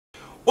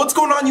What's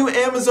going on, you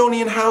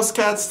Amazonian house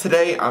cats?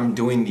 Today I'm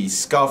doing the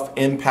SCUF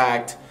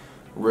Impact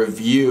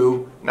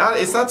review.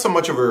 It's not so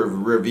much of a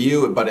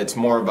review, but it's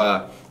more of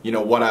a,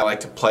 what I like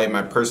to play,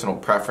 my personal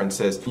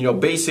preferences.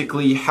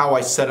 Basically how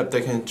I set up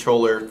the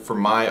controller for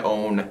my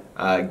own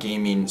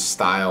gaming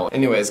style.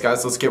 Anyways,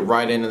 guys, let's get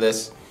right into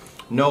this.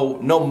 No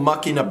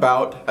mucking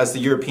about, as the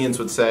Europeans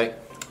would say.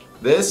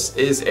 This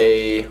is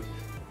a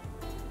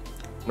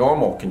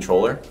normal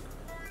controller.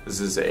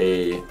 This is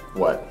a,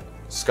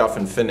 SCUF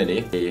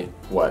Infinity.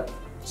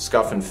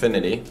 SCUF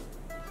Infinity.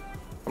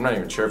 I'm not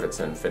even sure if it's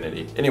an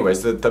Infinity.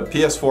 Anyways, the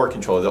PS4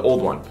 controller, the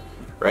old one,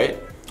 right?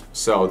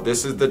 So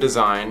this is the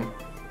design.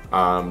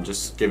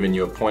 Just giving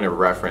you a point of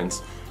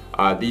reference.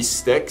 These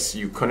sticks,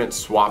 you couldn't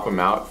swap them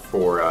out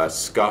for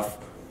default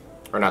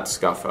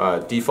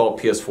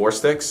PS4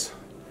 sticks.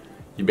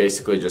 You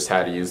basically just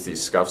had to use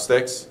these SCUF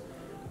sticks.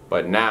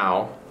 But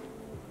now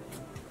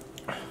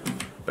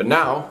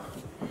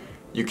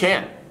you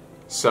can.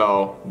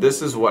 So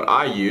this is what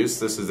I use.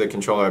 This is the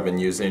controller I've been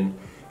using.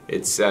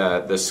 It's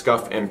the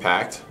SCUF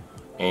Impact,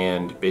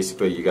 and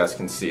basically you guys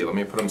can see, let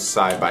me put them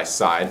side by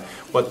side.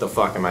 What the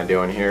fuck am I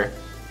doing here?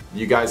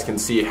 You guys can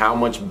see how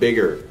much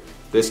bigger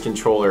this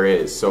controller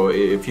is. So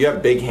if you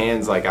have big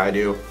hands like I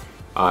do,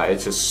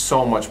 it's just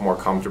so much more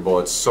comfortable.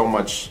 It's so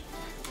much,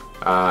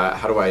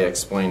 how do I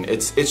explain?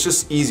 It's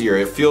just easier.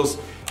 It feels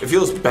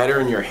better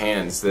in your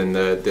hands than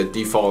the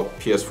default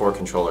PS4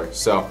 controller.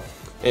 So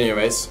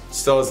anyways,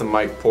 still has the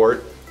mic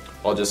port.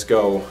 I'll just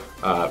go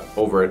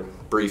over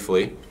it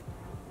briefly.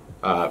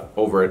 But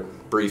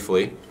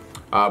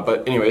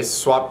anyways,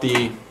 swap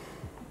the...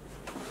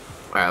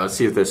 Alright, let's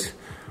see if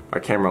my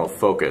camera will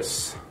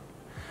focus.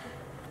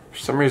 For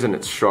some reason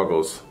it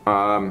struggles.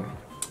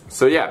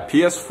 So yeah,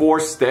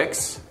 PS4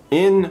 sticks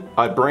in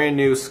a brand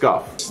new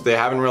SCUF. They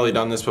haven't really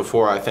done this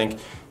before. I think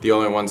the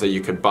only ones that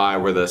you could buy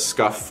were the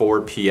SCUF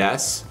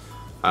 4PS.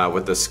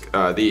 With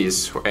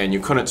these, and you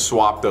couldn't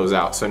swap those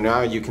out. So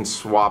now you can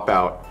swap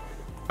out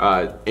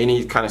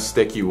any kind of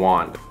stick you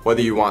want.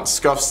 Whether you want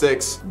SCUF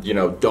sticks,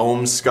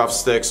 dome SCUF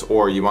sticks,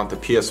 or you want the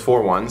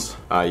PS4 ones,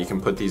 you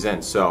can put these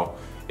in. So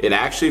it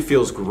actually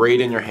feels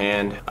great in your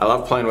hand. I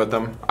love playing with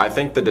them. I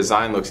think the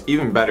design looks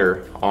even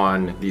better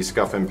on the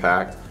SCUF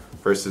Impact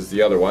versus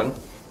the other one.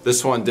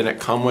 This one didn't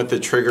come with the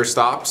trigger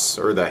stops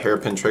or the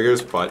hairpin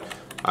triggers, but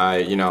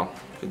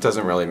it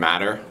doesn't really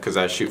matter because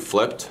I shoot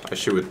flipped. I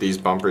shoot with these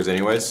bumpers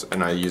anyways,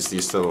 and I use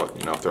these to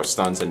throw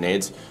stuns and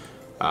nades.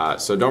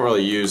 So don't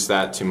really use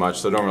that too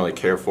much, so don't really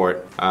care for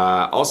it.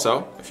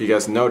 Also, if you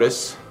guys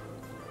notice,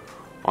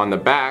 on the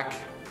back,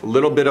 a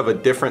little bit of a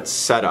different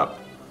setup.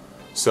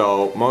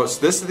 So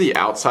this is the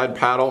outside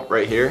paddle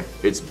right here.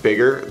 It's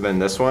bigger than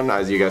this one,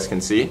 as you guys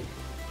can see.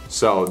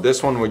 So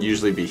this one would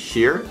usually be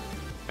here,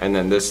 and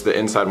then the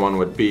inside one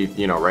would be,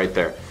 right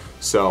there.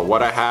 So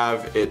what I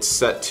have it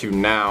set to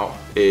now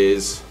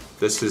is,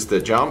 this is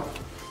the jump,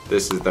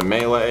 this is the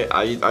melee.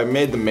 I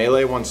made the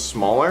melee one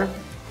smaller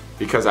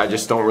because I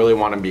just don't really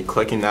want to be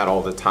clicking that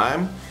all the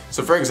time.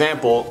 So for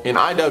example, in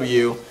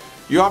IW,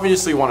 you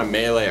obviously want to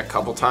melee a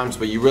couple times,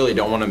 but you really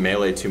don't want to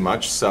melee too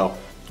much. So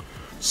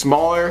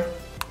smaller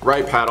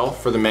right paddle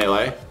for the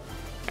melee,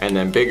 and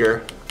then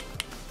bigger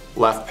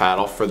left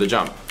paddle for the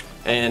jump.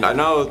 And I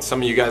know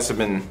some of you guys have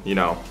been,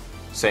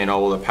 saying,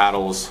 oh, well, the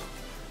paddles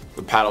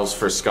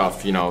for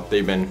SCUF,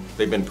 they've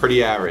been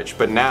pretty average.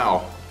 But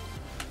now,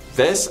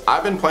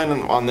 I've been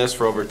playing on this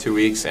for over 2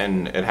 weeks,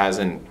 and it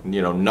hasn't,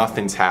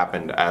 nothing's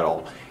happened at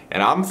all.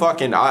 And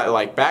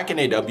like back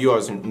in AW, I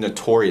was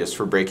notorious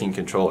for breaking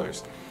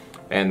controllers.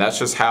 And that's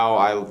just how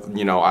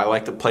I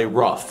like to play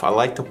rough. I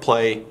like to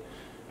play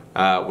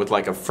with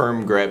like a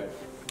firm grip.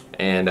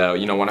 And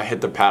when I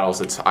hit the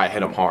paddles, I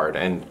hit them hard.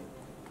 And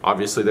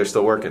obviously they're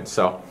still working.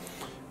 So,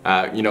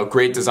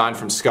 great design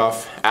from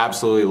SCUF.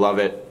 Absolutely love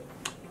it.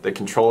 The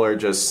controller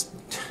just,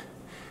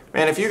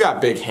 man, if you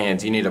got big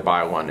hands, you need to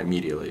buy one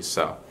immediately.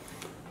 So,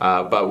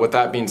 but with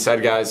that being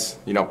said, guys,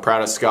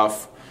 proud of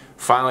SCUF.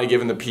 Finally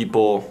giving the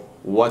people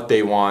what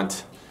they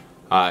want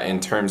in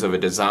terms of a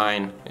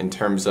design, in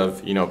terms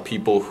of,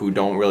 people who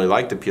don't really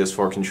like the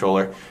PS4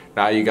 controller.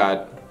 Now you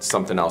got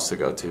something else to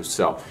go to.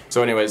 So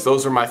anyways,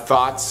 those are my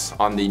thoughts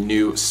on the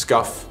new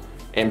SCUF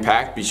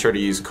Impact. Be sure to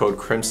use code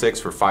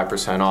Crimsix for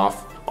 5%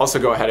 off. Also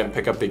go ahead and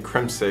pick up the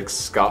Crimsix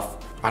SCUF.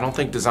 I don't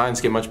think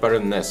designs get much better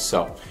than this.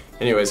 So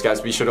anyways,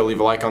 guys, be sure to leave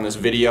a like on this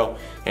video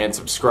and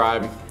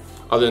subscribe.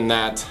 Other than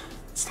that,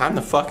 it's time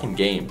to fucking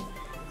game.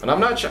 And I'm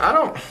not sure,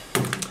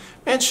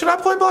 man, should I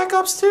play Black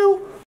Ops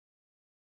 2?